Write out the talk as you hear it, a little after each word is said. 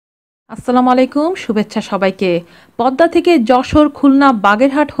আসসালামু আলাইকুম, শুভেচ্ছা সবাইকে। পদ্মা থেকে যশোর, খুলনা,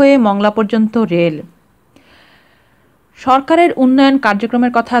 বাগেরহাট হয়ে মংলা পর্যন্ত রেল। সরকারের উন্নয়ন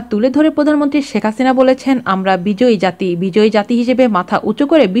কার্যক্রমের কথা তুলে ধরে প্রধানমন্ত্রী শেখ হাসিনা বলেছেন, আমরা বিজয়ী জাতি হিসেবে মাথা উঁচু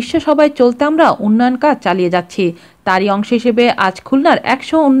করে বিশ্ব সভায় চলতে আমরা উন্নয়ন কাজ চালিয়ে যাচ্ছি। তারই অংশ হিসেবে আজ খুলনার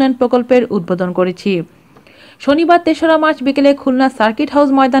 100 উন্নয়ন প্রকল্পের উদ্বোধন করেছি। শনিবার 3রা মার্চ বিকেলে খুলনা সার্কিট হাউস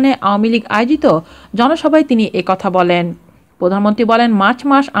ময়দানে আওয়ামী লীগ আয়োজিত জনসভায় তিনি একথা বলেন। প্রধানমন্ত্রী বলেন, মার্চ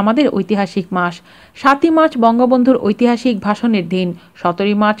মাস আমাদের ঐতিহাসিক মাস। 7ই মার্চ বঙ্গবন্ধুর ঐতিহাসিক ভাষণের দিন,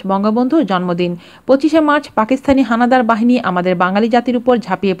 17ই মার্চ বঙ্গবন্ধুর জন্মদিন, 25শে মার্চ পাকিস্তানি হানাদার বাহিনী আমাদের বাঙালি জাতির উপর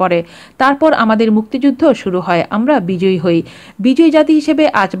ঝাঁপিয়ে পড়ে। তারপর আমাদের মুক্তিযুদ্ধ শুরু হয়, আমরা বিজয়ী হই। বিজয়ী জাতি হিসেবে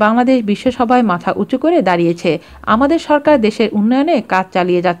আজ বাংলাদেশ বিশ্বসভায় মাথা উঁচু করে দাঁড়িয়েছে। আমাদের সরকার দেশের উন্নয়নে কাজ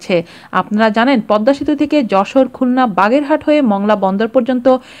চালিয়ে যাচ্ছে। আপনারা জানেন, পদ্মা সেতু থেকে যশোর, খুলনা, বাগেরহাট হয়ে মংলা বন্দর পর্যন্ত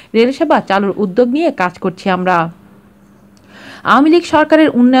রেলসেবা চালুর উদ্যোগ নিয়ে কাজ করছি আমরা। আওয়ামী লীগ সরকারের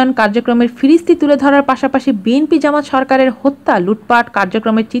উন্নয়ন কার্যক্রমের ফিরিস্তি তুলে ধরার পাশাপাশি বিএনপি জামাত সরকারের হত্যা, লুটপাট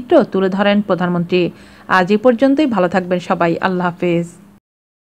কার্যক্রমের চিত্র তুলে ধরেন প্রধানমন্ত্রী। আজ এ পর্যন্তই, ভালো থাকবেন সবাই, আল্লাহ হাফেজ।